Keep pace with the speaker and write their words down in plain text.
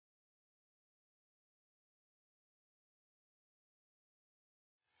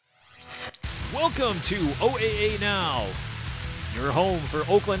Welcome to OAA Now, your home for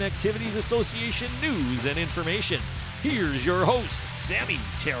Oakland Activities Association news and information. Here's your host, Sammy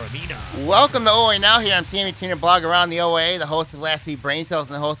Taramina. Welcome to OAA Now. Here I'm Sammy Taramina, blog around the OAA, the host of Last Week Brain Cells,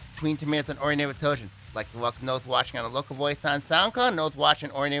 and the host of Between 2 Minutes on Orion with Tojan. I'd like to welcome those watching on a local voice on SoundCloud and those watching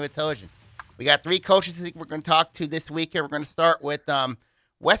Orion with Tojan. We got three coaches we're going to talk to this week here. We're going to start with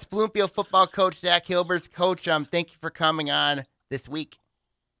West Bloomfield football coach Zach Hilbers. Coach, thank you for coming on this week.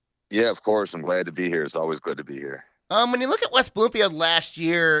 Yeah, of course. I'm glad to be here. It's always good to be here. When you look at West Bloomfield last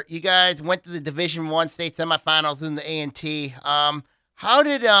year, you guys went to the Division I state semifinals in the A&T. How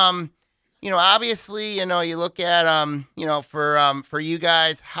did obviously, you look at for you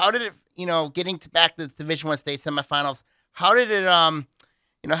guys, how did it, getting back to the Division I state semifinals, how did it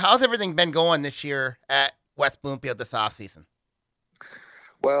how's everything been going this year at West Bloomfield this offseason?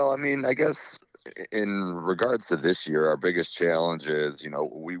 Well, I mean, I guess in regards to this year, our biggest challenge is,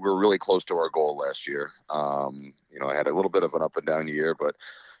 we were really close to our goal last year. I had a little bit of an up and down year, but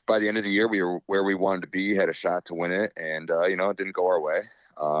by the end of the year, we were where we wanted to be, had a shot to win it, and, it didn't go our way.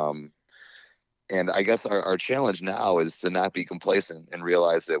 And I guess our challenge now is to not be complacent and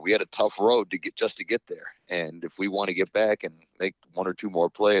realize that we had a tough road to get there. And if we want to get back and make one or two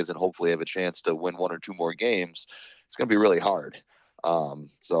more plays and hopefully have a chance to win one or two more games, it's going to be really hard.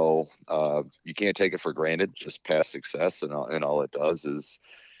 So you can't take it for granted, just past success. And all it does is,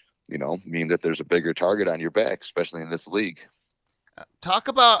 mean that there's a bigger target on your back, especially in this league. Talk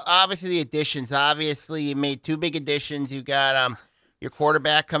about, obviously, the additions. Obviously, you made two big additions. You got your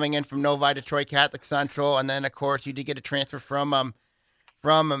quarterback coming in from Novi Detroit Catholic Central. And then, of course, you did get a transfer from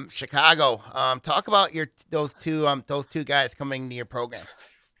Chicago. Talk about those two guys coming to your program.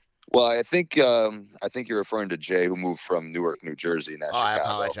 Well, I think you're referring to Jay, who moved from Newark, New Jersey. Not Chicago. I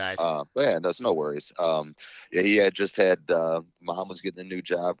apologize. Yeah, that's no worries. He had just had mom was getting a new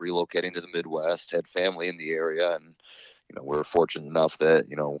job, relocating to the Midwest, had family in the area, and we were fortunate enough that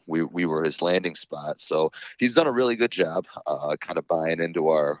we were his landing spot. So he's done a really good job, kind of buying into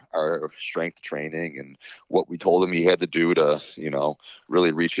our strength training and what we told him he had to do to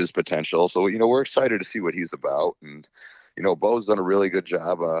really reach his potential. So we're excited to see what he's about. And Bo's done a really good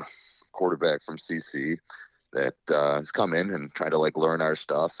job, quarterback from CC that has come in and tried to learn our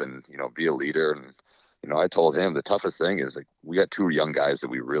stuff and, be a leader. And, I told him the toughest thing is we got two young guys that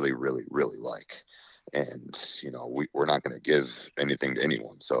we really, really, really like. And, we're not going to give anything to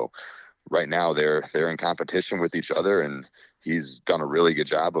anyone. So right now they're in competition with each other, and he's done a really good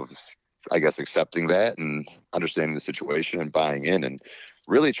job of, I guess, accepting that and understanding the situation and buying in and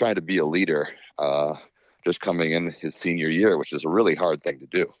really trying to be a leader, just coming in his senior year, which is a really hard thing to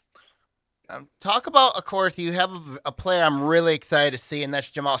do. Talk about, of course, you have a player I'm really excited to see, and that's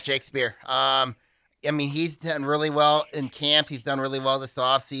Jamal Shakespeare. He's done really well in camps. He's done really well this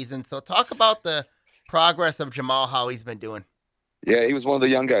offseason. So talk about the progress of Jamal, how he's been doing. Yeah, he was one of the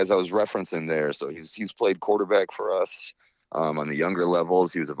young guys I was referencing there. So he's played quarterback for us on the younger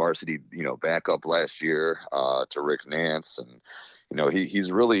levels. He was a varsity, backup last year to Rick Nance. And,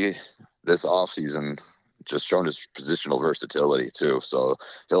 he's really this offseason just shown his positional versatility too. So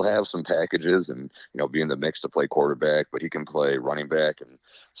he'll have some packages and, be in the mix to play quarterback, but he can play running back and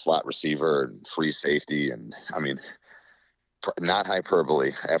slot receiver and free safety. And not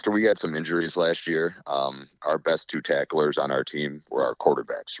hyperbole. After we had some injuries last year, our best two tacklers on our team were our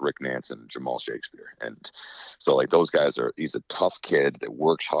quarterbacks, Rick Nance and Jamal Shakespeare. And so those guys he's a tough kid that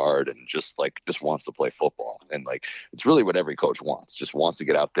works hard and just wants to play football. And it's really what every coach wants, just wants to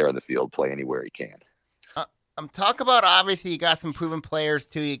get out there on the field, play anywhere he can. Talk about, obviously, you got some proven players,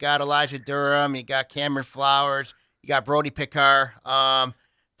 too. You got Elijah Durham. You got Cameron Flowers. You got Brody Pickar.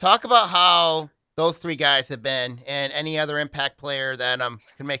 Talk about how those three guys have been and any other impact player that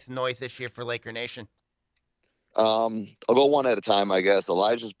can make some noise this year for Laker Nation. I'll go one at a time, I guess.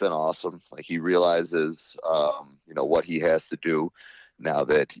 Elijah's been awesome. He realizes, what he has to do now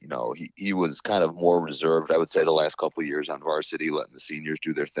that, he was kind of more reserved, I would say, the last couple of years on varsity, letting the seniors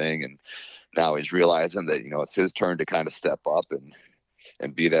do their thing. And now he's realizing that, it's his turn to kind of step up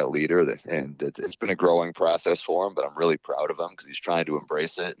and be that leader. And it's been a growing process for him, but I'm really proud of him because he's trying to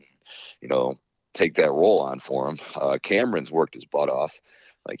embrace it and, take that role on for him. Cameron's worked his butt off.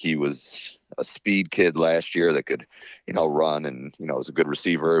 He was a speed kid last year that could, run and, was a good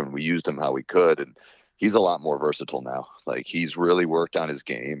receiver, and we used him how we could. And he's a lot more versatile now. He's really worked on his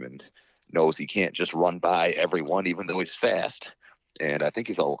game and knows he can't just run by everyone, even though he's fast. And I think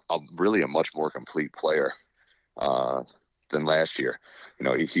he's really a much more complete player than last year.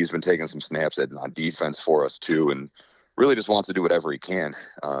 He's been taking some snaps on defense for us too, and really just wants to do whatever he can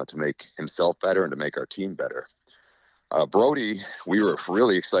to make himself better and to make our team better. Brody, we were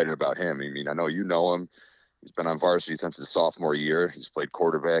really excited about him. I mean, I know you know him. He's been on varsity since his sophomore year. He's played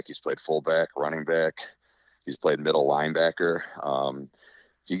quarterback. He's played fullback, running back. He's played middle linebacker.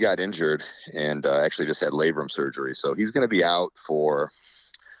 He got injured and actually just had labrum surgery. So he's going to be out for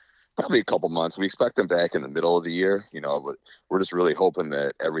probably a couple months. We expect him back in the middle of the year, but we're just really hoping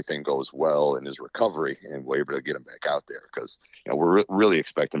that everything goes well in his recovery and we're able to get him back out there because, we're really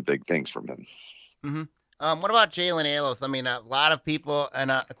expecting big things from him. Mm-hmm. What about Jalen Alos? I mean, a lot of people,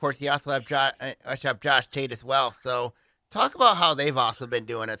 and of course, you also have Josh Tate as well. So talk about how they've also been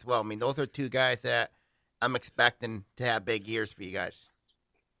doing as well. I mean, those are two guys that I'm expecting to have big years for you guys.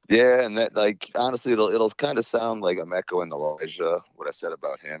 Yeah, and that, honestly, it'll kind of sound like I'm echoing Elijah, what I said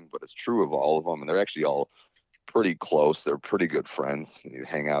about him, but it's true of all of them, and they're actually all pretty close. They're pretty good friends. You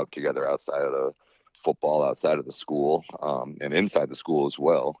hang out together outside of the football, outside of the school, and inside the school as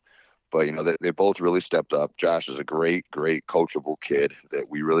well. But, they both really stepped up. Josh is a great, great coachable kid that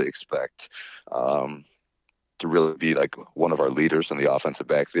we really expect to really be like one of our leaders in the offensive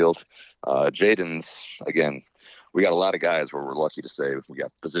backfield. Jaden's, again, we got a lot of guys where we're lucky to say we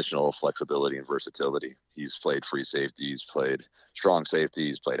got positional flexibility and versatility. He's played free safety. He's played strong safety.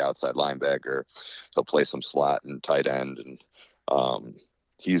 He's played outside linebacker. He'll play some slot and tight end. And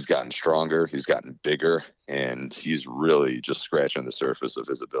he's gotten stronger. He's gotten bigger. And he's really just scratching the surface of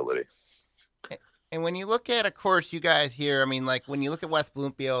his ability. And when you look at, of course, you guys here, I mean, like when you look at West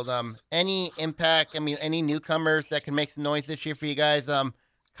Bloomfield, any impact, I mean, any newcomers that can make some noise this year for you guys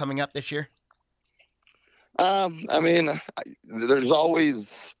coming up this year? I mean, there's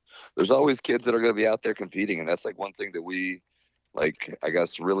always kids that are going to be out there competing. And that's like one thing that we, I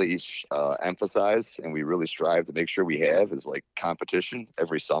guess, really emphasize and we really strive to make sure we have is like competition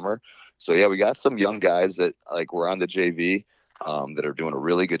every summer. So, yeah, we got some young guys that we're on the JV. That are doing a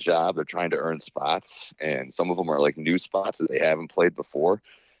really good job. They're trying to earn spots, and some of them are new spots that they haven't played before.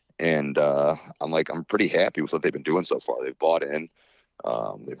 And I'm pretty happy with what they've been doing so far. They've bought in,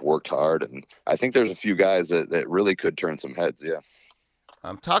 they've worked hard, and I think there's a few guys that really could turn some heads. Yeah.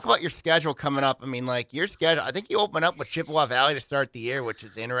 Talk about your schedule coming up. I mean, your schedule. I think you open up with Chippewa Valley to start the year, which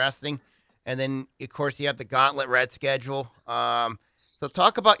is interesting, and then of course you have the Gauntlet Red schedule. So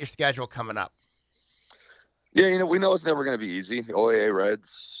talk about your schedule coming up. Yeah, we know it's never going to be easy. The OAA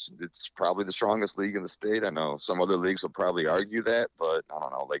Reds, it's probably the strongest league in the state. I know some other leagues will probably argue that, but I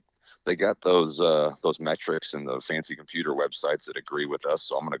don't know. They got those metrics and the fancy computer websites that agree with us,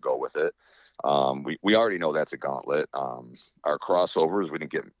 so I'm going to go with it. We already know that's a gauntlet. Our crossovers, we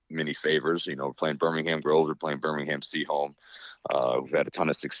didn't get many favors. We're playing Birmingham Grove, we're playing Birmingham Seahome. We've had a ton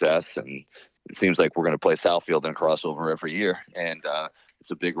of success, and it seems like we're going to play Southfield in a crossover every year. And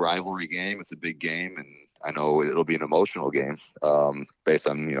it's a big rivalry game. It's a big game, and I know it'll be an emotional game based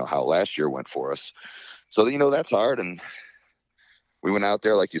on, how last year went for us. So, that's hard. And we went out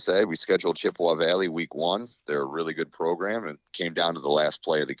there, like you said, we scheduled Chippewa Valley week 1. They're a really good program and came down to the last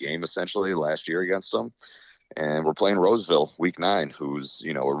play of the game, essentially, last year against them. And we're playing Roseville week 9, who's,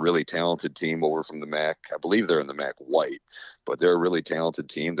 a really talented team over from the MAC. I believe they're in the MAC white, but they're a really talented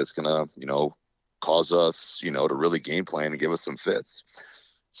team that's going to, cause us, to really game plan and give us some fits.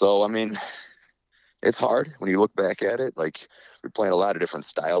 So, I mean, it's hard when you look back at it. We're playing a lot of different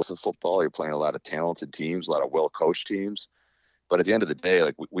styles of football. You're playing a lot of talented teams, a lot of well-coached teams. But at the end of the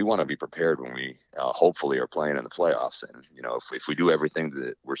day, we want to be prepared when we hopefully are playing in the playoffs. And, if we do everything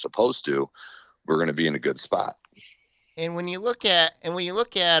that we're supposed to, we're going to be in a good spot. And when you look at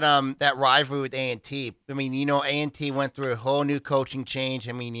that rivalry with A&T, I mean, A&T went through a whole new coaching change.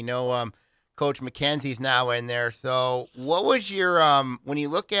 I mean, Coach McKenzie's now in there. So what was your when you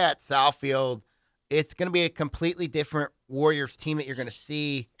look at Southfield, it's going to be a completely different Warriors team that you're going to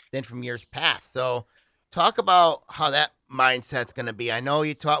see than from years past. So talk about how that mindset's going to be. I know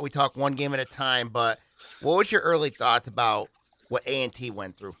we talk one game at a time, but what was your early thoughts about what A&T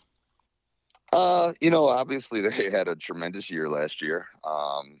went through? Obviously they had a tremendous year last year,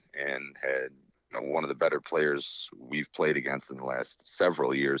 and had one of the better players we've played against in the last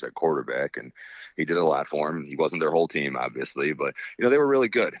several years at quarterback, and he did a lot for him. He wasn't their whole team, obviously, but they were really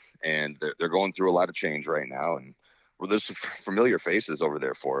good, and they're going through a lot of change right now, and there's some familiar faces over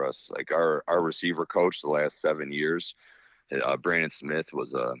there for us. Our receiver coach the last 7 years, Brandon Smith,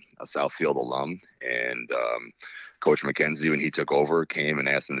 was a Southfield alum, and Coach McKenzie, when he took over, came and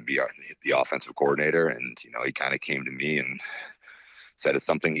asked him to be the offensive coordinator, and he kind of came to me and said it's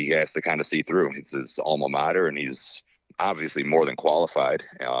something he has to kind of see through. It's his alma mater, and he's obviously more than qualified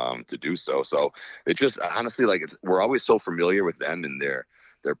to do so. So it just honestly, we're always so familiar with them and their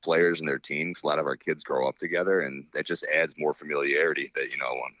their players and their teams. A lot of our kids grow up together, and that just adds more familiarity that,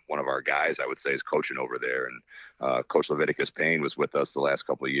 one of our guys, I would say, is coaching over there. And Coach Leviticus Payne was with us the last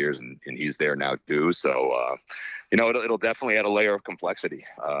couple of years, and he's there now too. So, it'll definitely add a layer of complexity.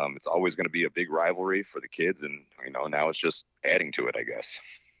 It's always going to be a big rivalry for the kids, and, now it's just adding to it, I guess.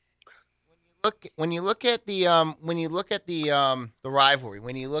 When you look at the rivalry,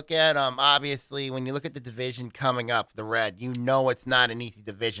 when you look at obviously when you look at the division coming up, the Red, it's not an easy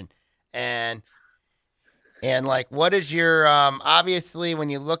division, and like what is your obviously when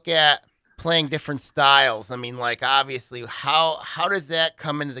you look at playing different styles, I mean, like obviously how does that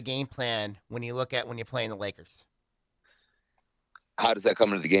come into the game plan when you're playing the Lakers? How does that come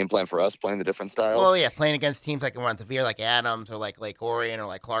into the game plan for us playing the different styles? Well, yeah, playing against teams like Montevideo, like Adams, or like Orion, or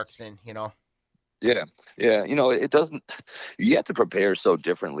like Clarkson, Yeah. It doesn't. You have to prepare so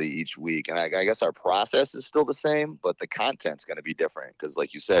differently each week, and I guess our process is still the same, but the content's going to be different because,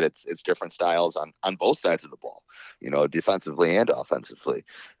 like you said, it's different styles on both sides of the ball, defensively and offensively,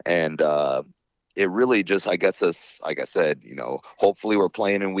 and it really just, I guess, like I said, hopefully we're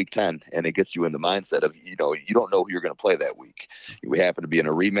playing in week 10 and it gets you in the mindset of, you don't know who you're going to play that week. We happen to be in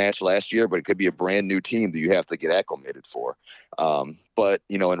a rematch last year, but it could be a brand new team that you have to get acclimated for. But,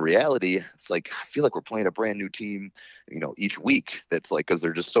 in reality, it's like, I feel like we're playing a brand new team, each week. That's like, cause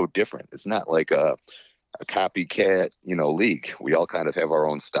they're just so different. It's not like a copycat, league. We all kind of have our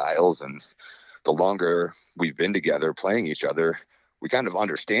own styles, and the longer we've been together playing each other, we kind of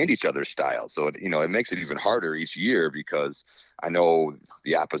understand each other's styles. So, it makes it even harder each year because I know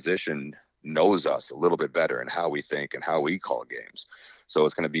the opposition knows us a little bit better and how we think and how we call games. So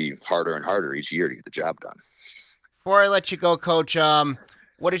it's going to be harder and harder each year to get the job done. Before I let you go, Coach,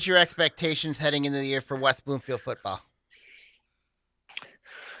 what is your expectations heading into the year for West Bloomfield football?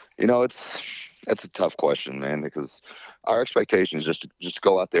 That's a tough question, man, because our expectation is just to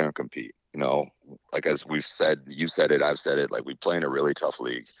go out there and compete. Like as we've said, you said it, I've said it, like we play in a really tough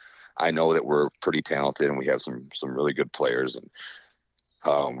league. I know that we're pretty talented and we have some really good players, and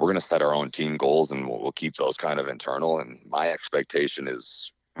we're going to set our own team goals, and we'll keep those kind of internal. And my expectation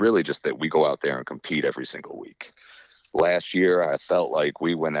is really just that we go out there and compete every single week. Last year, I felt like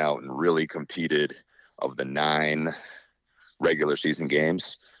we went out and really competed. Of the 9 regular season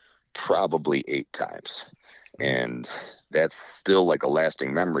games, probably 8 times. And that's still like a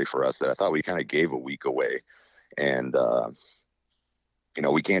lasting memory for us that I thought we kind of gave a week away. And,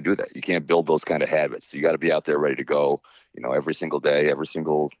 we can't do that. You can't build those kind of habits. You got to be out there ready to go, every single day, every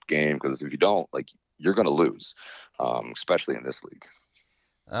single game. Because if you don't, you're going to lose, especially in this league.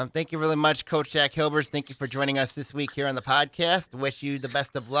 Thank you really much, Coach Jack Hilbers. Thank you for joining us this week here on the podcast. Wish you the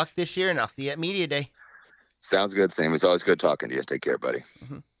best of luck this year, and I'll see you at Media Day. Sounds good, Sam. It's always good talking to you. Take care, buddy.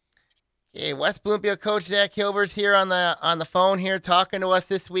 Mm-hmm. Okay, West Bloomfield Coach Jack Hilbers here on the phone here talking to us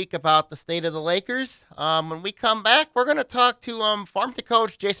this week about the state of the Lakers. When we come back, we're going to talk to Farmington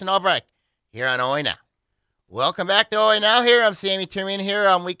coach Jason Albright here on OAA Now. Welcome back to OAA Now here. I'm Sammy Termin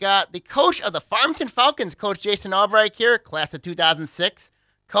here. We got the coach of the Farmington Falcons, Coach Jason Albright here, class of 2006.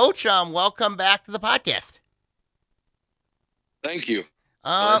 Coach, welcome back to the podcast. Thank you.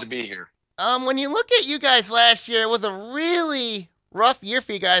 Glad to be here. When you look at you guys last year, it was a really rough year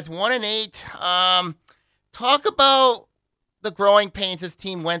for you guys, 1-8. Talk about the growing pains this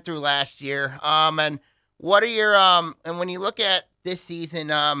team went through last year. And what are your and when you look at this season,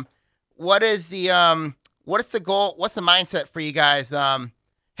 what is the goal? What's the mindset for you guys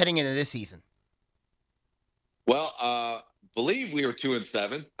heading into this season? Well, believe we were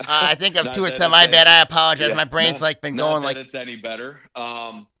 2-7. I think I was 2-7. My bad. I apologize. Yeah, my brain's been going like it's any better.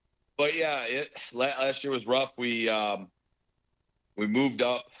 But yeah, last year was rough. We moved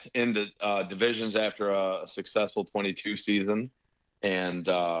up into divisions after a successful 22 season, and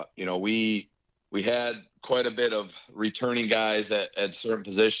we had quite a bit of returning guys at certain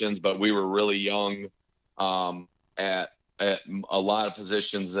positions, but we were really young at a lot of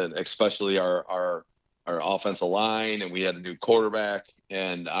positions, and especially our offensive line, and we had a new quarterback,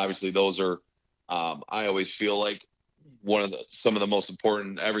 and obviously those are I always feel like some of the most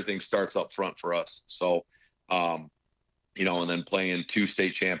important. Everything starts up front for us. So and then playing 2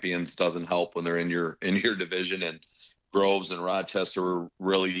 state champions doesn't help when they're in your division, and Groves and Rochester were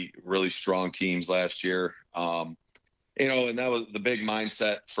really, really strong teams last year. And that was the big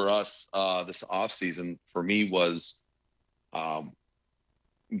mindset for us this offseason for me was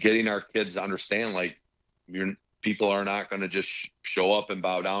getting our kids to understand, people are not going to just show up and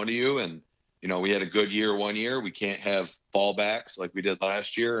bow down to you. And, we had a good year one year. We can't have fallbacks like we did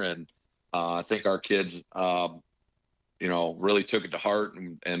last year. And I think our kids, really took it to heart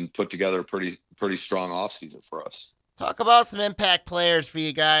and put together a pretty strong offseason for us. Talk about some impact players for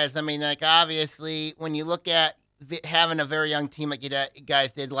you guys. I mean, like, obviously, when you look at having a very young team like you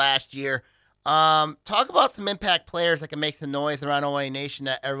guys did last year, talk about some impact players that can make some noise around OAA Nation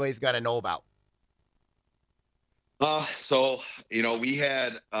that everybody's got to know about. So, we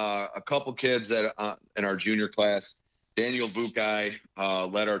had a couple kids that in our junior class. Daniel Vukai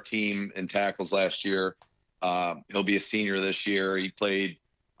led our team in tackles last year. He'll be a senior this year. He played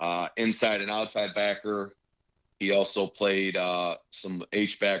inside and outside backer. He also played some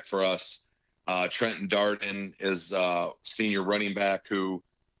H-back for us. Trenton Darden is senior running back who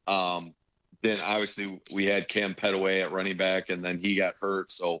then obviously we had Cam Petaway at running back, and then he got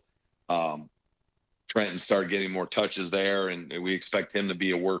hurt. So Trenton started getting more touches there, and we expect him to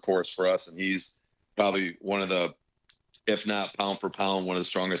be a workhorse for us. And he's probably one of the, if not pound for pound, one of the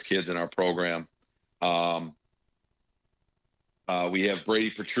strongest kids in our program. We have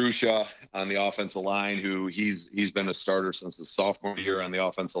Brady Petrucia on the offensive line, who he's been a starter since the sophomore year on the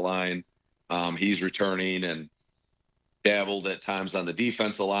offensive line. He's returning and dabbled at times on the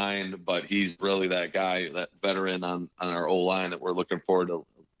defensive line, but he's really that guy, that veteran on our O-line that we're looking forward to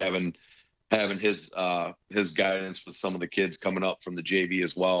having his guidance with some of the kids coming up from the JV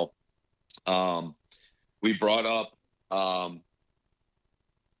as well. We brought up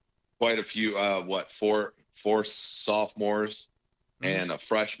quite a few, four sophomores and a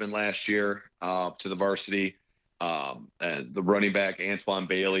freshman last year to the varsity. And the running back, Antoine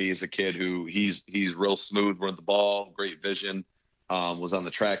Bailey, is a kid who he's real smooth with the ball, great vision, was on the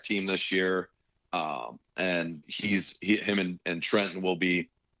track team this year. And him and Trenton will be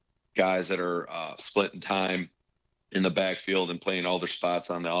guys that are splitting time in the backfield and playing all their spots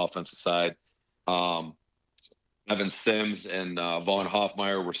on the offensive side. Evan Sims and Vaughn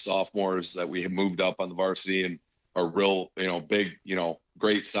Hoffmeyer were sophomores that we have moved up on the varsity and are real, big,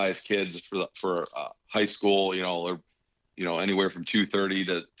 great sized kids for high school. They're, anywhere from 230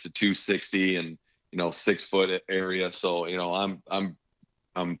 to 260 and 6 foot area. So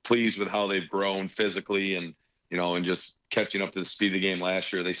I'm pleased with how they've grown physically and just catching up to the speed of the game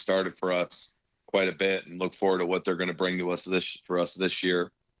last year. They started for us quite a bit and look forward to what they're going to bring to us this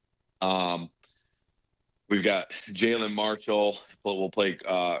year. We've got Jalen Marshall will play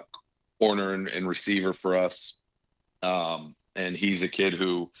corner and receiver for us. And he's a kid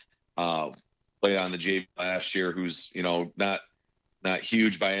who played on the JV last year, who's, not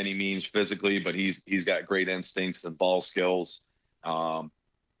huge by any means physically, but he's got great instincts and ball skills. Herschel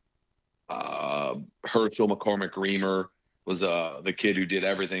McCormick Reamer was the kid who did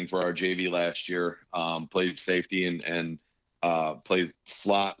everything for our JV last year, played safety and played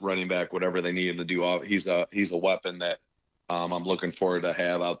slot, running back, whatever they need him to do. He's a weapon that I'm looking forward to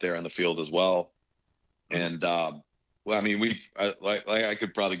have out there on the field as well. And I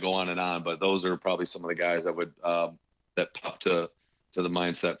could probably go on and on, but those are probably some of the guys that would that pop to the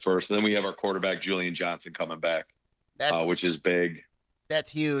mindset first. And then we have our quarterback Julian Johnson coming back, which is big.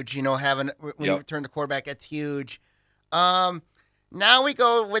 That's huge. Having when you return to quarterback, that's huge. Now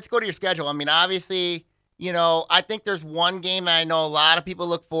let's go to your schedule. I mean, obviously, I think there's one game that I know a lot of people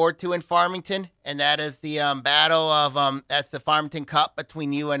look forward to in Farmington, and that is the battle of that's the Farmington Cup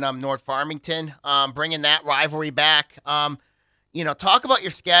between you and North Farmington, bringing that rivalry back. Talk about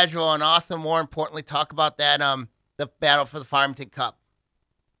your schedule, and also more importantly, talk about that the battle for the Farmington Cup.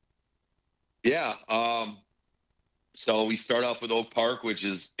 Yeah. So we start off with Oak Park,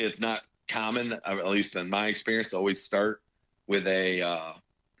 it's not common, at least in my experience, to always start with a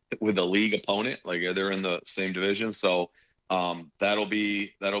league opponent, like they're in the same division. So that'll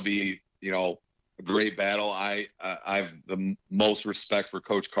be a great battle. I've the most respect for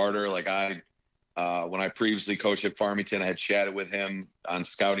Coach Carter. Like when I previously coached at Farmington, I had chatted with him on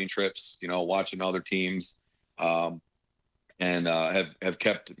scouting trips, watching other teams, and have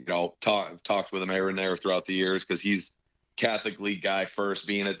kept talked with him here and there throughout the years, because he's Catholic League guy first,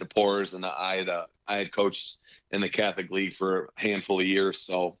 being at DePores, and I had coached in the Catholic League for a handful of years.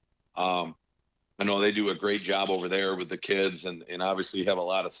 So I know they do a great job over there with the kids, and obviously have a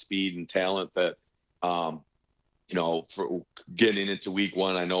lot of speed and talent that, for getting into week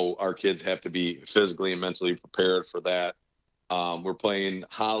one, I know our kids have to be physically and mentally prepared for that. We're playing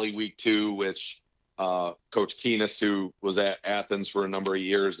Holly week 2, which Coach Keenis, who was at Athens for a number of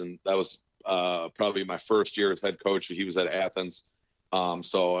years, and that was probably my first year as head coach. He was at Athens.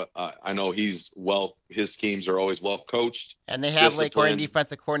 So I know his teams are always well coached. And they have Lake Orion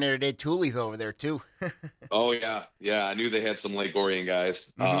defensive coordinator Dave Tooley's over there too. Oh yeah. Yeah. I knew they had some Lake Orion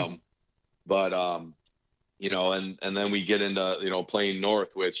guys. Mm-hmm. And then we get into, playing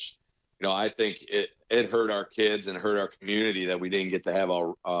North, which, I think it hurt our kids and hurt our community that we didn't get to have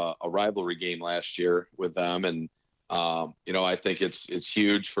a rivalry game last year with them. And I think it's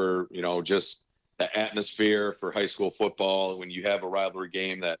huge for, just the atmosphere for high school football when you have a rivalry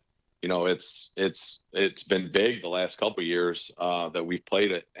game that, it's been big the last couple of years that we've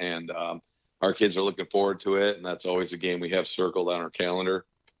played it, and our kids are looking forward to it, and that's always a game we have circled on our calendar.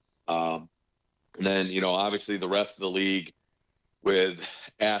 And then, obviously the rest of the league with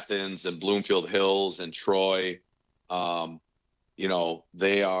Athens and Bloomfield Hills and Troy,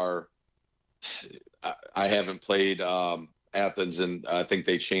 they are. I haven't played Athens, and I think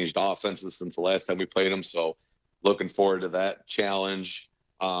they changed offenses since the last time we played them. So looking forward to that challenge.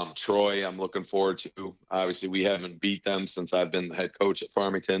 Troy, I'm looking forward to. Obviously, we haven't beat them since I've been the head coach at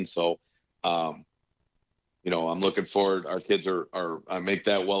Farmington. So, I'm looking forward. Our kids I make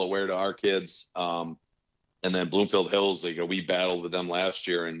that well aware to our kids. And then Bloomfield Hills, we battled with them last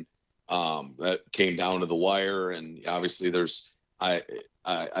year, and that came down to the wire. And obviously,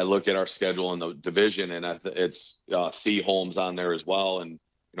 I look at our schedule in the division, and it's C. Holmes on there as well. And,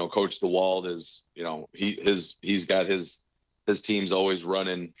 Coach DeWald is, he's got his team's always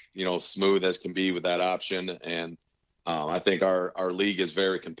running, smooth as can be with that option. And I think our league is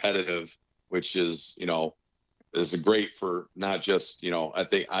very competitive, which is, is great for not just, I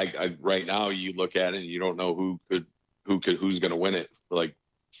think I right now you look at it and you don't know who's going to win it, like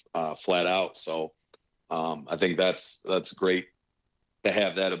flat out. So I think that's great to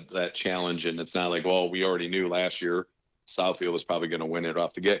have that challenge. And it's not like, well, we already knew last year Southfield was probably going to win it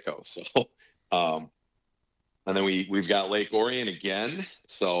off the get-go. So, and then we've got Lake Orion again.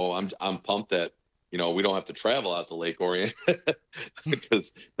 So I'm pumped that, we don't have to travel out to Lake Orion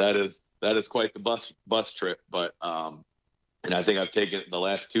because that is quite the bus trip. But, and I think I've taken the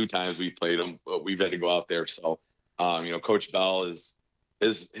last 2 times we played them, but we've had to go out there. So, Coach Bell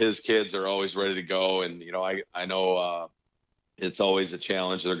his kids are always ready to go. And, I know, it's always a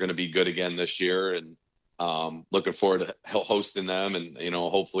challenge. They're going to be good again this year, and looking forward to hosting them and,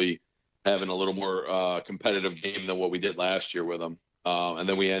 hopefully having a little more competitive game than what we did last year with them. And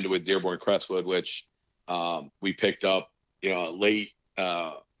then we ended with Dearborn Crestwood, which we picked up, late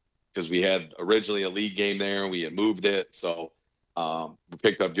because we had originally a league game there. We had moved it. So we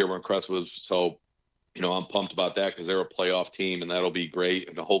picked up Dearborn Crestwood. So, I'm pumped about that because they're a playoff team, and that'll be great.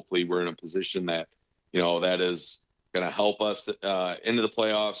 And hopefully we're in a position that, that is going to help us into the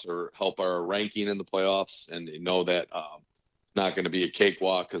playoffs or help our ranking in the playoffs, and know that it's not going to be a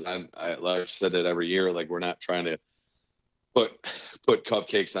cakewalk, because I've said it every year, like we're not trying to put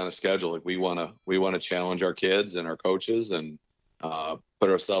cupcakes on a schedule. Like we want to challenge our kids and our coaches and put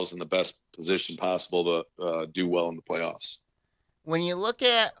ourselves in the best position possible to do well in the playoffs. When you look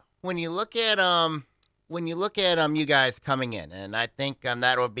at you guys coming in, and I think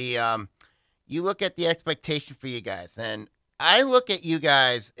that will be you look at the expectation for you guys, and I look at you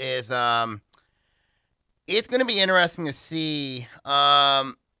guys as it's going to be interesting to see how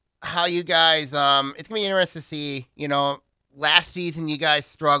you guys. It's going to be interesting to see. Last season you guys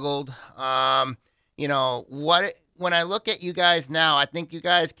struggled. When I look at you guys now, I think you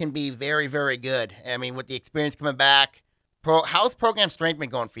guys can be very, very good. I mean, with the experience coming back, how's program strength been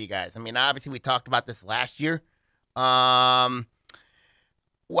going for you guys? I mean, obviously we talked about this last year. How's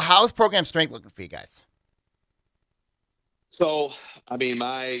program strength looking for you guys? So, I mean,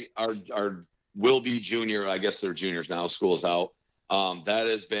 our will be junior, I guess they're juniors now, school's out. That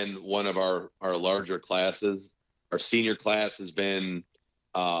has been one of our larger classes. Our senior class has been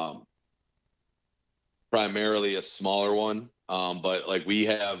primarily a smaller one. But like we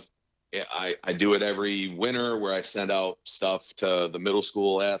have, I do it every winter where I send out stuff to the middle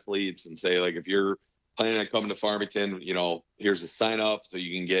school athletes and say, like, if you're planning on coming to Farmington, here's a sign up so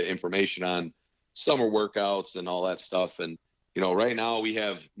you can get information on summer workouts and all that stuff. And, right now we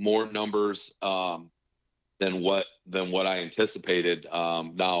have more numbers than what I anticipated.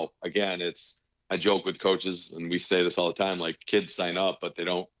 Now, again, I joke with coaches, and we say this all the time, like kids sign up, but they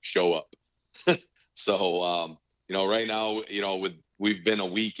don't show up. So, right now, we've been a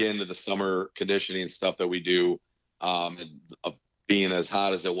week into the summer conditioning stuff that we do, and being as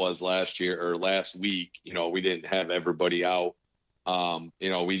hot as it was last week, we didn't have everybody out. I'm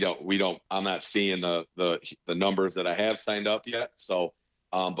not seeing the numbers that I have signed up yet. So,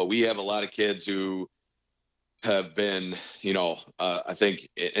 but we have a lot of kids who have been, I think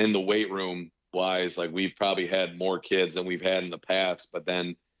in the weight room wise, like we've probably had more kids than we've had in the past, but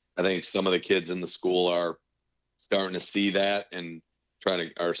then I think some of the kids in the school are starting to see that and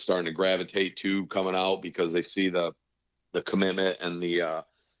are starting to gravitate to coming out because they see the commitment and the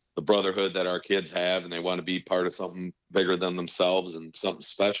brotherhood that our kids have, and they want to be part of something bigger than themselves and something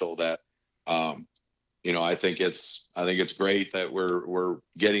special that, I think it's great that we're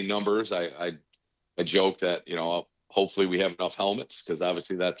getting numbers. I joke that, hopefully we have enough helmets, because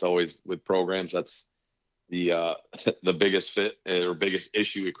obviously that's always with programs. That's the the biggest fit or biggest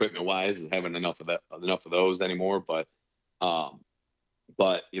issue equipment wise, is having enough of those anymore. But I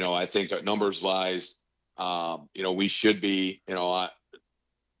think numbers wise, we should be,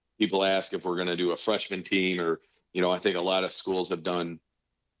 people ask if we're going to do a freshman team, or, I think a lot of schools have done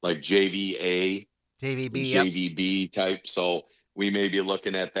like JVA, JVB Yep. type. So we may be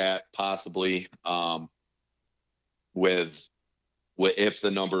looking at that possibly, with if the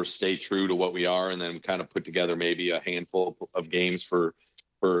numbers stay true to what we are, and then kind of put together maybe a handful of games for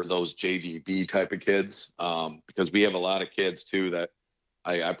those JVB type of kids. Because we have a lot of kids too that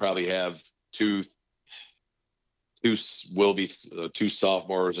I probably have two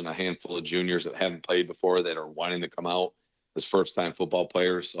sophomores and a handful of juniors that haven't played before that are wanting to come out as first time football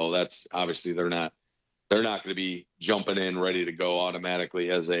players. So that's obviously they're not going to be jumping in ready to go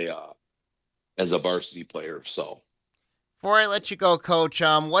automatically as a varsity player. So Before I let you go, Coach,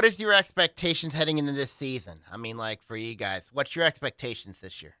 what is your expectations heading into this season? I mean, like for you guys, what's your expectations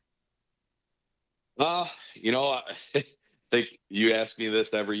this year? I think you ask me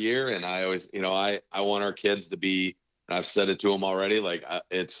this every year, and I always, I want our kids to be, and I've said it to them already, like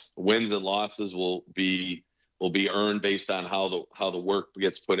it's wins and losses will be earned based on how the work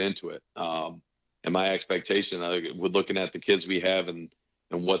gets put into it. And my expectation, with looking at the kids we have and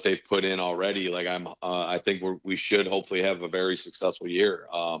what they've put in already, like I think we should hopefully have a very successful year.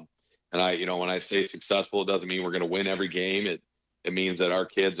 And when I say successful, it doesn't mean we're going to win every game. It means that our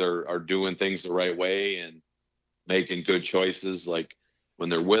kids are doing things the right way and making good choices, like when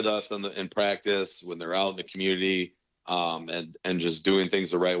they're with us in practice, when they're out in the community, and just doing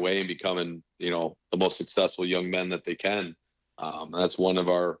things the right way and becoming, the most successful young men that they can. That's one of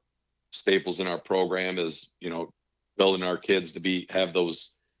our staples in our program is, building our kids to have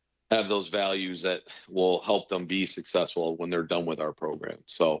those values that will help them be successful when they're done with our program.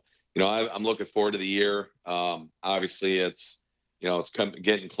 So, I'm looking forward to the year. Obviously it's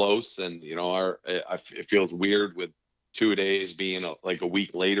getting close, and it feels weird with 2 days being like a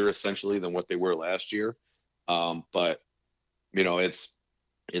week later essentially than what they were last year. But it's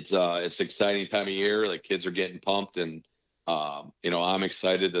an exciting time of year. Like kids are getting pumped, and I'm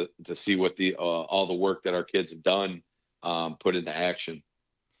excited to see what all the work that our kids have done put into action.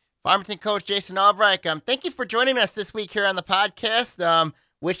 Farmington coach Jason Albright, thank you for joining us this week here on the podcast.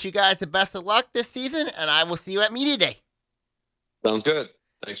 Wish you guys the best of luck this season, and I will see you at Media Day. Sounds good.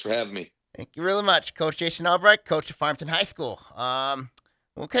 Thanks for having me. Thank you really much, Coach Jason Albright, coach of Farmington High School.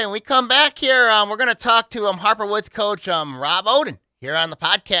 Okay, when we come back here, we're going to talk to Harper Woods coach Rob Oden here on the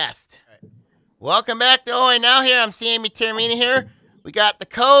podcast. Right. Welcome back to OAA Now here. I'm Sammy Terramini here. We got the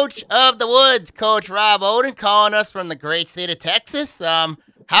coach of the Woods, Coach Rob Oden, calling us from the great state of Texas.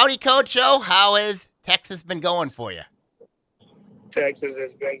 Howdy, Coach O. How has Texas been going for you? Texas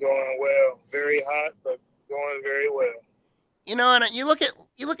has been going well. Very hot, but going very well. And you look at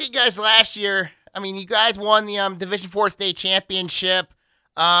you guys last year. I mean, you guys won the Division IV state championship.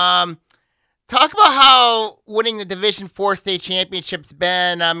 Talk about how winning the Division IV state championship's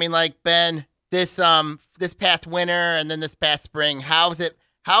been. I mean, like been this past winter and then this past spring. How has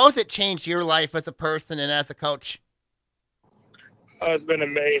it changed your life as a person and as a coach? It's been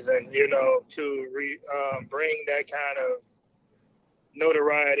amazing, to bring that kind of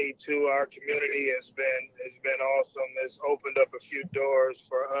notoriety to our community has been awesome. It's opened up a few doors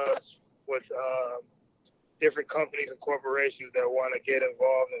for us with different companies and corporations that want to get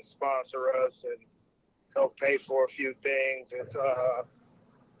involved and sponsor us and help pay for a few things. It's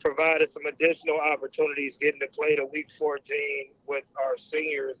provided some additional opportunities getting to play the Week 14 with our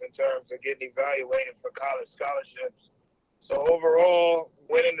seniors in terms of getting evaluated for college scholarships. So overall,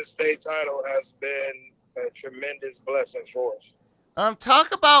 winning the state title has been a tremendous blessing for us. Let's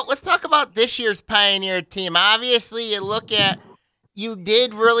talk about this year's Pioneer team. Obviously, you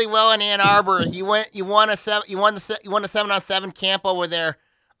did really well in Ann Arbor. You won a 7-on-7 camp over there.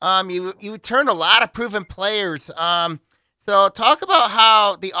 You turned a lot of proven players. So talk about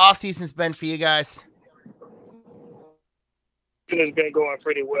how the offseason's been for you guys. It has been going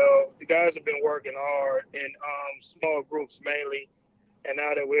pretty well. The guys have been working hard in small groups mainly, and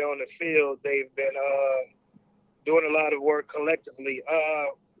now that we're on the field, they've been doing a lot of work collectively.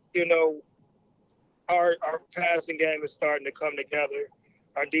 Our passing game is starting to come together.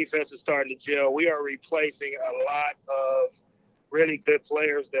 Our defense is starting to gel. We are replacing a lot of really good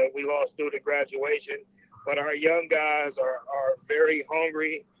players that we lost due to graduation, but our young guys are very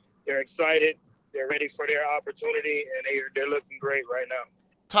hungry. They're excited. They're ready for their opportunity, and they're looking great right now.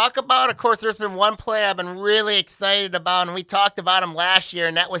 Talk about, of course, there's been one player I've been really excited about, and we talked about him last year,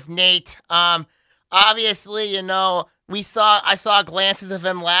 and that was Nate. obviously, I saw glances of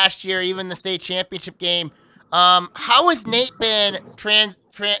him last year, even the state championship game. How has Nate been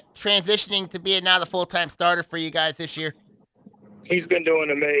transitioning to being now the full-time starter for you guys this year? He's been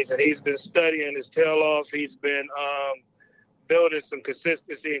doing amazing. He's been studying his tail off. He's been building some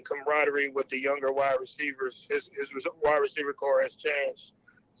consistency and camaraderie with the younger wide receivers. His wide receiver core has changed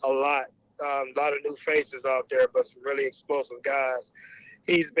a lot. A lot of new faces out there, but some really explosive guys.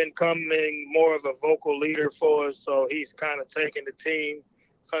 He's been becoming more of a vocal leader for us, so he's kind of taking the team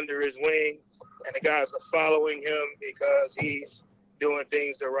under his wing, and the guys are following him because he's doing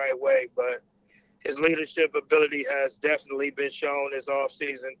things the right way. But his leadership ability has definitely been shown this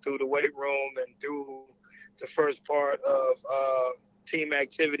offseason through the weight room and through the first part of team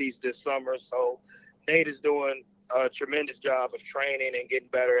activities this summer. So Nate is doing a tremendous job of training and getting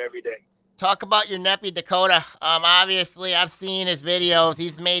better every day. Talk about your nephew, Dakota. Obviously, I've seen his videos.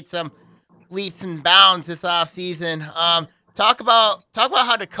 He's made some leaps and bounds this offseason. Talk about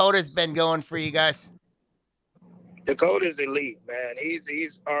how Dakota's been going for you guys. Dakota's elite, man.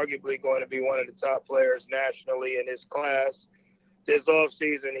 He's arguably going to be one of the top players nationally in his class. This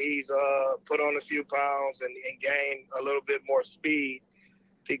offseason, he's put on a few pounds and gained a little bit more speed,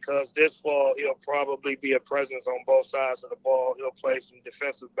 because this fall he'll probably be a presence on both sides of the ball. He'll play some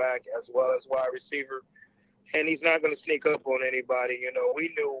defensive back as well as wide receiver, and he's not going to sneak up on anybody.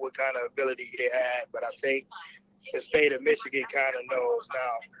 We knew what kind of ability he had, but I think the state of Michigan kind of knows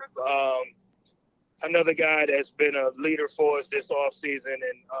now. Another guy that's been a leader for us this offseason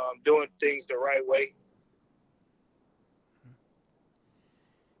and doing things the right way.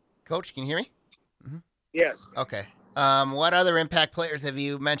 Coach, can you hear me? Mm-hmm. Yes. Okay. What other impact players have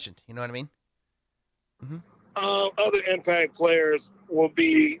you mentioned? You know what I mean? Mm-hmm. Other impact players will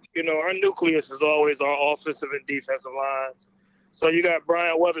be, our nucleus is always our offensive and defensive lines. So you got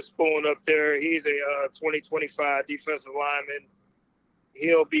Brian Weatherspoon up there. He's a 2025 defensive lineman.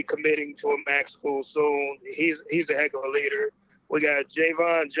 He'll be committing to a max school soon. He's a heck of a leader. We got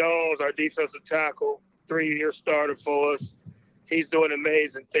Javon Jones, our defensive tackle, 3-year starter for us. He's doing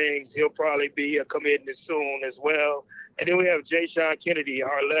amazing things. He'll probably be committing soon as well. And then we have Jayshon Kennedy,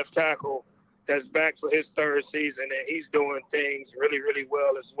 our left tackle, that's back for his 3rd season, and he's doing things really, really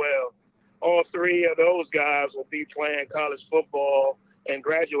well as well. All 3 of those guys will be playing college football and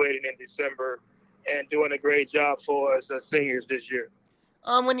graduating in December and doing a great job for us as seniors this year.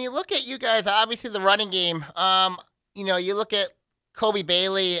 When you look at you guys, obviously the running game, you look at Kobe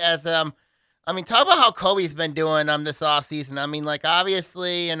Bailey as talk about how Kobe's been doing this offseason.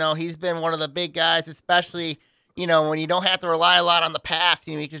 Obviously, he's been one of the big guys, especially, when you don't have to rely a lot on the pass,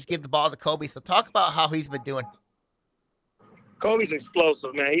 you just give the ball to Kobe. So talk about how he's been doing. Kobe's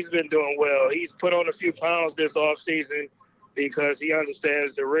explosive, man. He's been doing well. He's put on a few pounds this offseason because he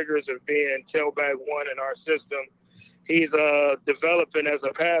understands the rigors of being tailback 1 in our system. He's developing as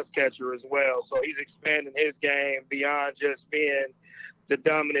a pass catcher as well. So he's expanding his game beyond just being the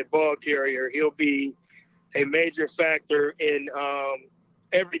dominant ball carrier. He'll be a major factor in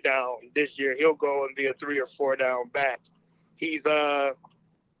every down this year. He'll go and be a 3 or 4 down back. He's,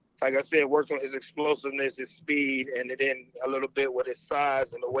 like I said, worked on his explosiveness, his speed, and then a little bit with his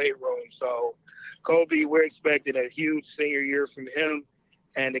size in the weight room. So Kobe, we're expecting a huge senior year from him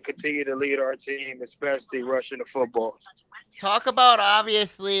and to continue to lead our team, especially rushing the football. Talk about,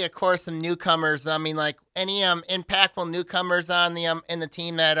 obviously, of course, some newcomers. Any impactful newcomers on the in the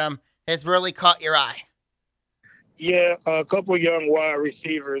team that has really caught your eye? Yeah, a couple of young wide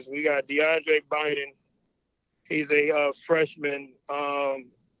receivers. We got DeAndre Biden. He's a freshman.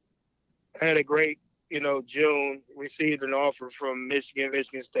 Had a great, June. Received an offer from Michigan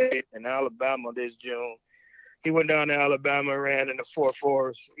State, and Alabama this June. He went down to Alabama and ran in the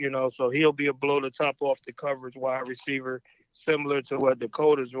 4.4s, so he'll be a blow the top off the coverage wide receiver, similar to what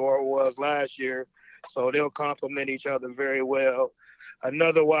Dakota's was last year. So they'll complement each other very well.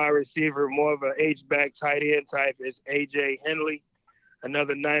 Another wide receiver, more of an H-back tight end type, is A.J. Henley,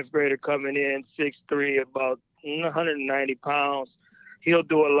 another 9th grader coming in, 6'3", about 190 pounds. He'll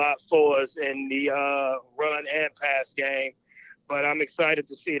do a lot for us in the run and pass game, but I'm excited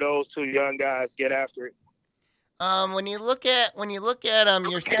to see those 2 young guys get after it. When you look at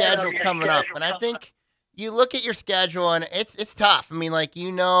your schedule coming up, and I think you look at your schedule and it's tough.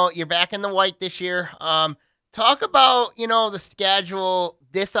 You're back in the white this year. Talk about the schedule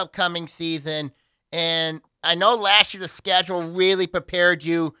this upcoming season, and I know last year the schedule really prepared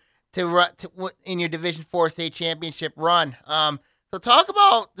you to in your Division 4 state championship run. So talk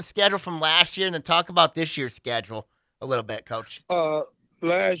about the schedule from last year, and then talk about this year's schedule a little bit, Coach.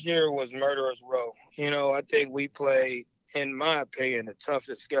 Last year was murderer's row. I think we played, in my opinion, the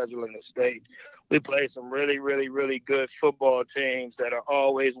toughest schedule in the state. we play some really, really, really good football teams that are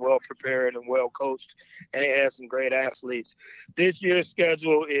always well prepared and well coached, and they have some great athletes. This year's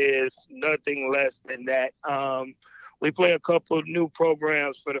schedule is nothing less than that. We play a couple of new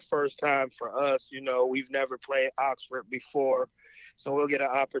programs for the first time for us. You know, we've never played Oxford before, so we'll get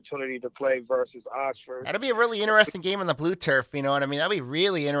an opportunity to play versus Oxford. That'll be a really interesting game on the blue turf. You know what I mean? That'll be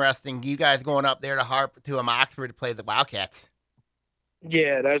really interesting. You guys going up there to Oxford to play the Wildcats.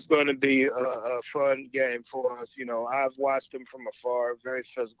 Yeah, that's going to be a fun game for us. You know, I've watched them from afar. Very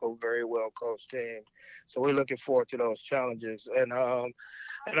physical, very well coached team. So we're looking forward to those challenges. And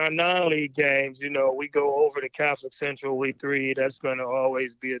in our non-league games, you know, we go over to Catholic Central week 3. That's going to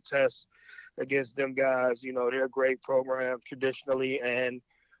always be a test against them guys. You know, they're a great program traditionally, and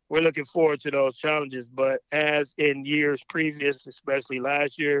we're looking forward to those challenges. But as in years previous, especially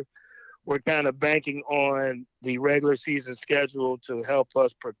last year, we're kind of banking on the regular season schedule to help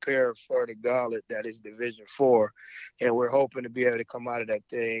us prepare for the gauntlet that is Division 4. And we're hoping to be able to come out of that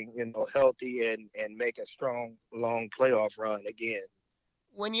thing, you know, healthy and make a strong, long playoff run again.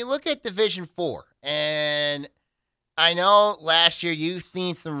 When you look at Division 4, and I know last year you've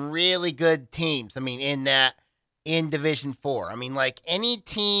seen some really good teams, I mean, in Division 4. I mean, like any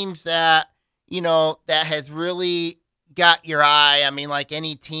teams that, you know, that has really got your eye. I mean, like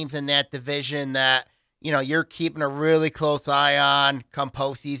any teams in that division that, you know, you're keeping a really close eye on come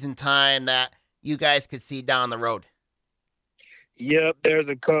postseason time that you guys could see down the road. Yep, there's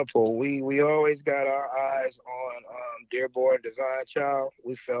a couple. We always got our eyes on Dearborn Divine Child.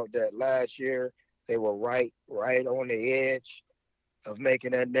 We felt that last year they were right on the edge of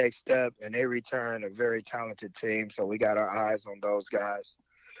making that next step, and they returned a very talented team. So we got our eyes on those guys.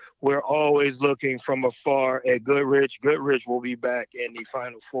 We're always looking from afar at Goodrich. Goodrich will be back in the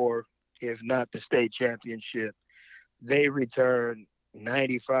Final Four, if not the state championship. They returned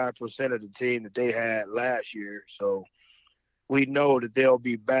 95% of the team that they had last year. So we know that they'll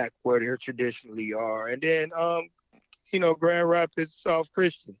be back where they traditionally are. And then, you know, Grand Rapids South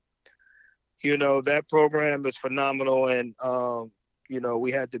Christian. You know, that program is phenomenal. And, you know,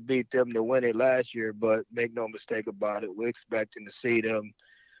 we had to beat them to win it last year. But make no mistake about it, we're expecting to see them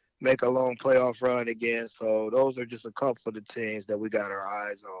make a long playoff run again. So those are just a couple of the teams that we got our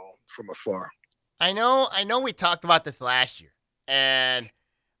eyes on from afar. I know we talked about this last year, and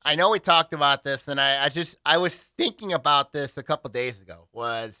I know we talked about this, and I was thinking about this a couple days ago,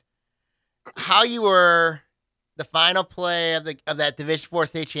 was how you were the final play of that Division 4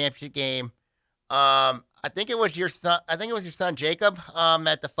 state championship game. I think it was your son Jacob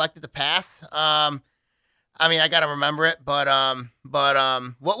that deflected the pass. I mean, I got to remember it, but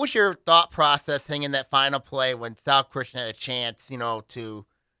what was your thought process in that final play when South Christian had a chance, you know, to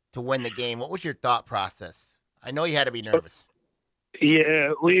win the game? What was your thought process? I know you had to be nervous.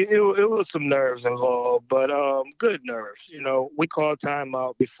 Yeah, it was some nerves involved, but good nerves. You know, we called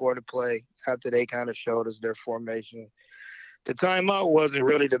timeout before the play after they kind of showed us their formation. The timeout wasn't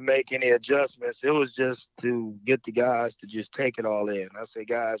really to make any adjustments. It was just to get the guys to just take it all in. I said,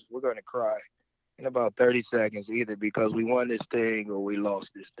 guys, we're going to cry in about 30 seconds, either because we won this thing or we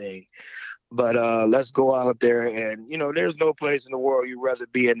lost this thing. But let's go out there and, you know, there's no place in the world you'd rather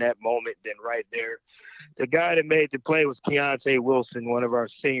be in that moment than right there. The guy that made the play was Keontae Wilson, one of our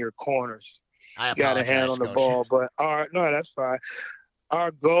senior corners. I got a hand on the ball, but no, that's fine.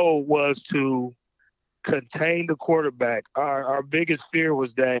 Our goal was to contain the quarterback. Our biggest fear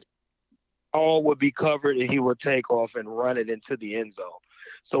was that all would be covered and he would take off and run it into the end zone.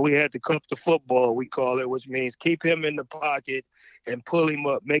 So we had to cup the football, we call it, which means keep him in the pocket and pull him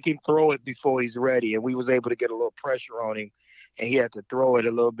up, make him throw it before he's ready. And we was able to get a little pressure on him, and he had to throw it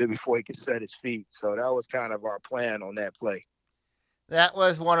a little bit before he could set his feet. So that was kind of our plan on that play. That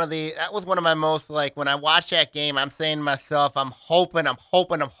was one of my most, like, when I watch that game, I'm saying to myself, I'm hoping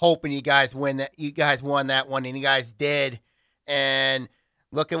you guys win that. You guys won that one, and you guys did. And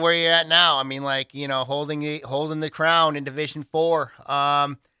look at where you're at now. I mean, like, you know, holding the crown in Division 4.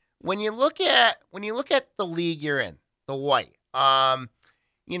 When you look at the league you're in, the White,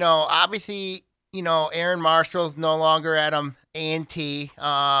 you know, obviously, you know, Aaron Marshall's no longer at A&T.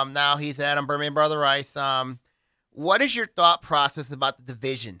 Now he's at Birmingham Brother Rice. What is your thought process about the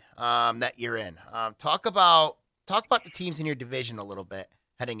division that you're in? Talk about the teams in your division a little bit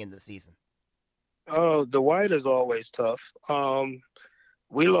heading into the season. Oh, the White is always tough.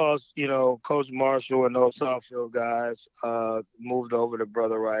 We lost, you know, Coach Marshall and those Southfield guys moved over to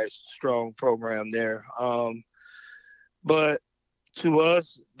Brother Rice, strong program there. But To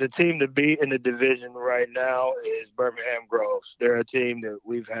us, the team to beat in the division right now is Birmingham Groves. They're a team that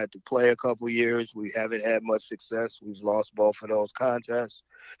we've had to play a couple years. We haven't had much success. We've lost both of those contests.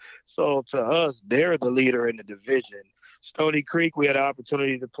 So to us, they're the leader in the division. Stony Creek, we had an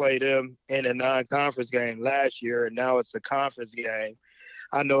opportunity to play them in a non-conference game last year, and now it's a conference game.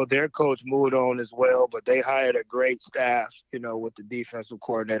 I know their coach moved on as well, but they hired a great staff, with the defensive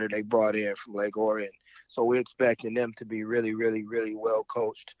coordinator they brought in from Lake Orion. So we're expecting them to be really, really, really well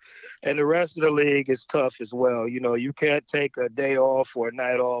coached. And the rest of the league is tough as well. You can't take a day off or a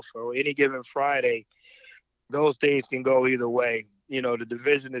night off or any given Friday. Those things can go either way. The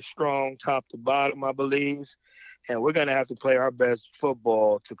division is strong, top to bottom, I believe. And we're going to have to play our best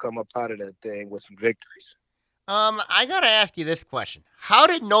football to come up out of that thing with some victories. I got to ask you this question. How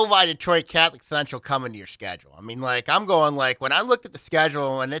did Novi Detroit Catholic Central come into your schedule? I mean, I'm going when I looked at the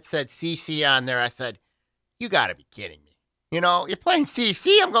schedule and it said CC on there, I said, you got to be kidding me. You're playing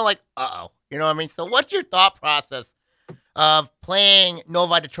CC. I'm going uh-oh. You know what I mean? So what's your thought process of playing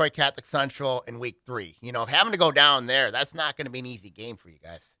Novi Detroit Catholic Central in week 3? Having to go down there, that's not going to be an easy game for you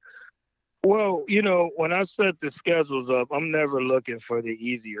guys. Well, when I set the schedules up, I'm never looking for the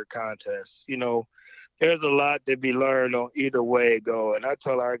easier contests. There's a lot to be learned on either way it go. And I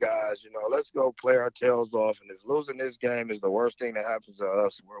tell our guys, let's go play our tails off. And if losing this game is the worst thing that happens to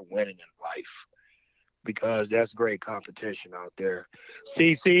us, we're winning in life, because that's great competition out there.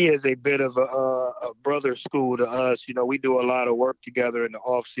 CC is a bit of a brother school to us. We do a lot of work together in the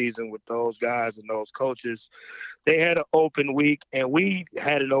off season with those guys and those coaches. They had an open week, and we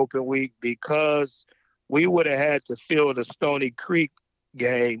had an open week because we would have had to fill the Stony Creek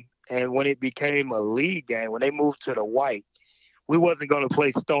game. And when it became a league game, when they moved to the white, we wasn't going to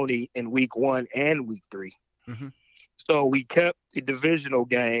play Stony in week 1 and week 3. Mm-hmm. So we kept the divisional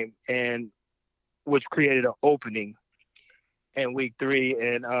game, and which created an opening in week 3,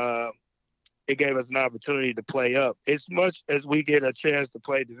 and it gave us an opportunity to play up. As much as we get a chance to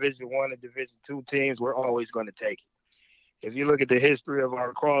play Division 1 and Division 2 teams, we're always going to take it. If you look at the history of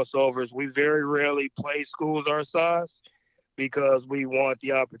our crossovers, we very rarely play schools our size, because we want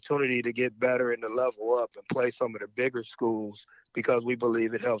the opportunity to get better and to level up and play some of the bigger schools, because we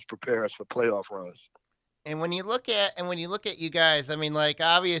believe it helps prepare us for playoff runs. And when you look at you guys, I mean,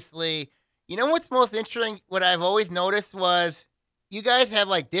 obviously, what's most interesting, what I've always noticed was you guys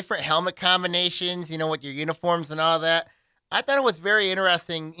have different helmet combinations, with your uniforms and all that. I thought it was very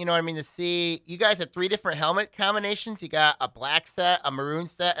interesting, to see you guys have 3 different helmet combinations. You got a black set, a maroon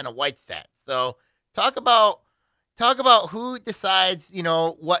set, and a white set. So talk about who decides,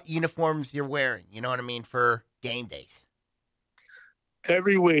 what uniforms you're wearing, for game days.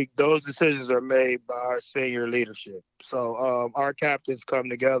 Every week, those decisions are made by our senior leadership. So our captains come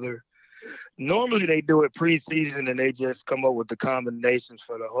together. Normally, they do it preseason and they just come up with the combinations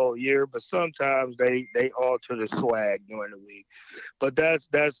for the whole year. But sometimes they alter the swag during the week. But that's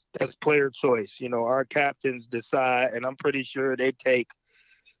player choice. Our captains decide, and I'm pretty sure they take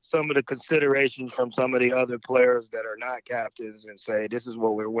some of the considerations from some of the other players that are not captains and say, this is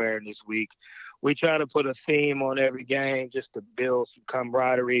what we're wearing this week. We try to put a theme on every game just to build some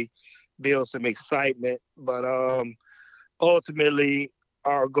camaraderie, build some excitement. But ultimately,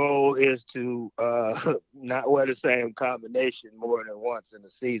 our goal is to not wear the same combination more than once in the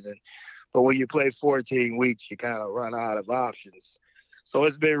season. But when you play 14 weeks, you kind of run out of options. So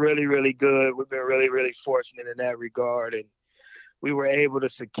it's been really, really good. We've been really, really fortunate in that regard. And we were able to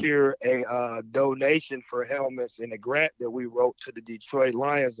secure a donation for helmets in a grant that we wrote to the Detroit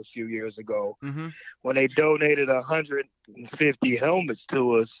Lions a few years ago. Mm-hmm. When they donated 150 helmets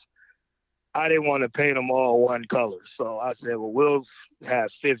to us, I didn't want to paint them all one color. So I said, well, we'll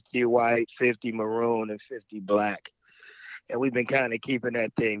have 50 white, 50 maroon, and 50 black. And we've been kind of keeping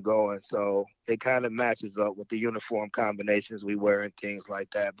that thing going. So it kind of matches up with the uniform combinations we wear and things like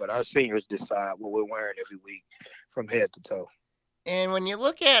that. But our seniors decide what we're wearing every week from head to toe. And when you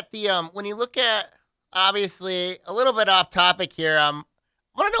look at obviously a little bit off topic here, I want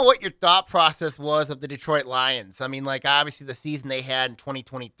to know what your thought process was of the Detroit Lions. I mean, obviously the season they had in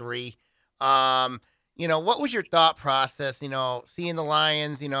 2023. What was your thought process? Seeing the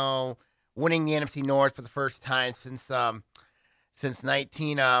Lions, winning the NFC North for the first time since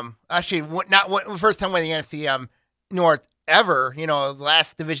 19. Actually, not the first time winning the NFC North ever. The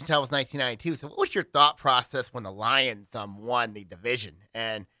last division title was 1992. So what was your thought process when the Lions won the division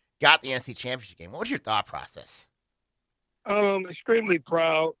and got the NFC Championship game? What was your thought process? Extremely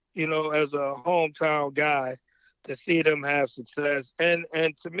proud, as a hometown guy, to see them have success. And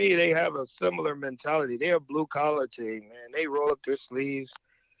to me, they have a similar mentality. They're a blue collar team, man. They roll up their sleeves.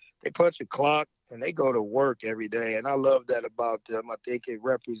 They punch a clock and they go to work every day. And I love that about them. I think it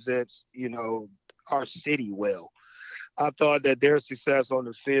represents, our city well. I thought that their success on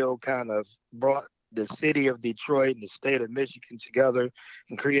the field kind of brought the city of Detroit and the state of Michigan together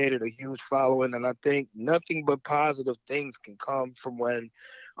and created a huge following. And I think nothing but positive things can come from when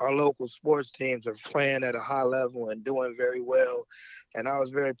our local sports teams are playing at a high level and doing very well. And I was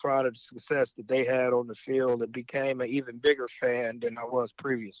very proud of the success that they had on the field and became an even bigger fan than I was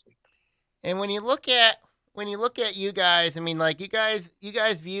previously. And when you look at you guys, I mean, like you guys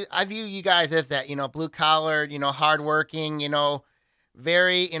I view you guys as that, blue collar, hardworking,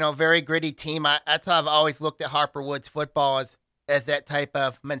 very gritty team. That's how I've always looked at Harper Woods football as that type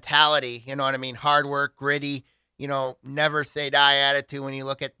of mentality. You know what I mean? Hard work, gritty, never say die attitude when you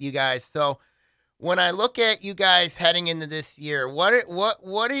look at you guys. So when I look at you guys heading into this year, what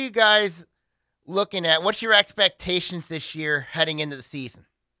are you guys looking at? What's your expectations this year heading into the season?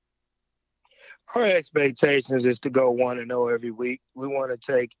 Our expectations is to go 1-0 every week. We want to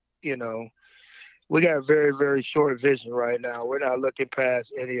take, we got very, very short vision right now. We're not looking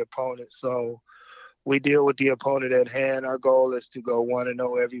past any opponent. So we deal with the opponent at hand. Our goal is to go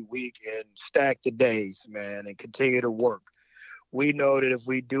 1-0 every week and stack the days, man, and continue to work. We know that if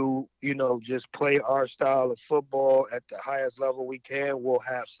we do, just play our style of football at the highest level we can, we'll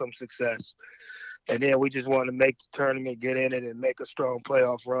have some success. And then we just want to make the tournament, get in it, and make a strong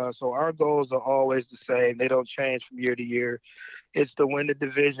playoff run. So our goals are always the same. They don't change from year to year. It's to win the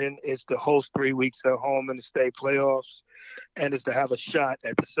division. It's to host 3 weeks at home in the state playoffs. And it's to have a shot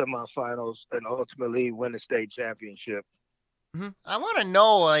at the semifinals and ultimately win the state championship. Mm-hmm. I want to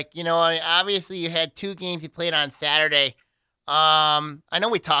know, obviously you had 2 games you played on Saturday. I know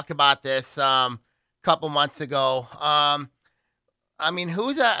we talked about this a couple months ago.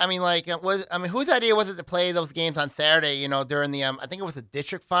 Whose idea was it to play those games on Saturday? During the I think it was the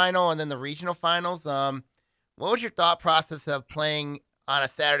district final and then the regional finals. What was your thought process of playing on a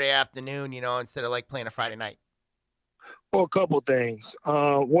Saturday afternoon? Instead of playing a Friday night. Well, a couple things.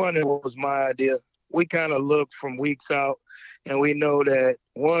 One, it was my idea. We kind of look from weeks out. And we know that,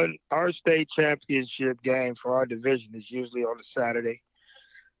 our state championship game for our division is usually on a Saturday.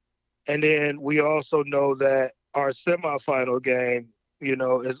 And then we also know that our semifinal game,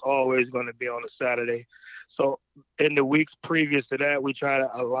 is always going to be on a Saturday. So in the weeks previous to that, we try to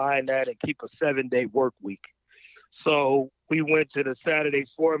align that and keep a 7-day work week. So we went to the Saturday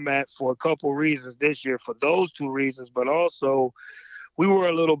format for a couple reasons this year, for those 2 reasons, but also we were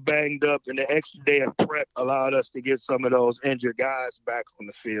a little banged up, and the extra day of prep allowed us to get some of those injured guys back on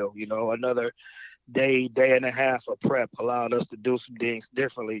the field. Another day and a half of prep allowed us to do some things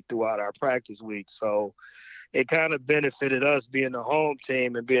differently throughout our practice week. So it kind of benefited us being the home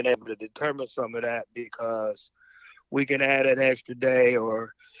team and being able to determine some of that, because we can add an extra day.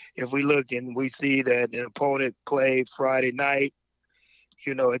 Or if we look and we see that an opponent played Friday night,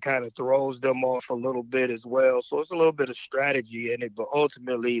 it kind of throws them off a little bit as well. So it's a little bit of strategy in it. But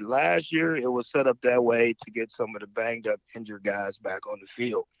ultimately, last year, it was set up that way to get some of the banged up, injured guys back on the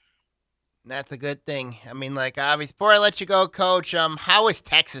field. That's a good thing. Obviously, before I let you go, Coach, how is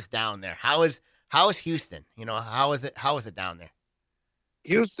Texas down there? How is Houston? How is it down there?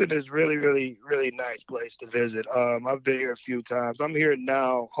 Houston is really, really, really nice place to visit. I've been here a few times. I'm here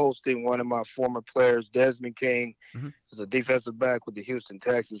now hosting one of my former players, Desmond King. Mm-hmm. He's a defensive back with the Houston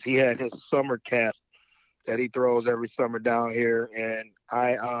Texans. He had his summer camp that he throws every summer down here, and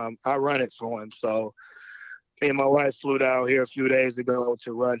I run it for him. So me and my wife flew down here a few days ago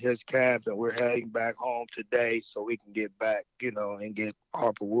to run his camp, and we're heading back home today so we can get back, and get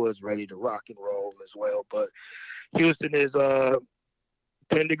Harper Woods ready to rock and roll as well. But Houston is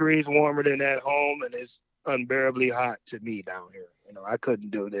 10 degrees warmer than at home, and it's unbearably hot to me down here. I couldn't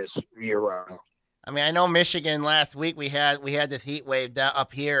do this year round. I know Michigan last week we had this heat wave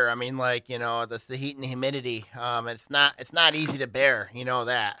up here. The heat and the humidity. It's not easy to bear.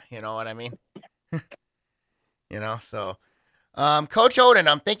 That. You know what I mean? So Coach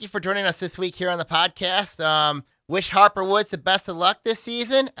Oden, thank you for joining us this week here on the podcast. Wish Harper Woods the best of luck this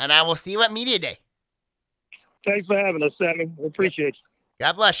season, and I will see you at Media Day. Thanks for having us, Sammy. We appreciate you.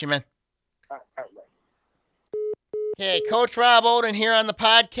 God bless you, man. All right. Okay, Coach Rob Oden here on the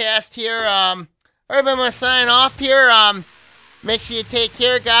podcast here. All right, I'm going to sign off here. Make sure you take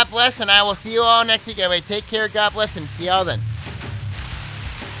care. God bless, and I will see you all next week. Everybody take care. God bless, and see y'all then.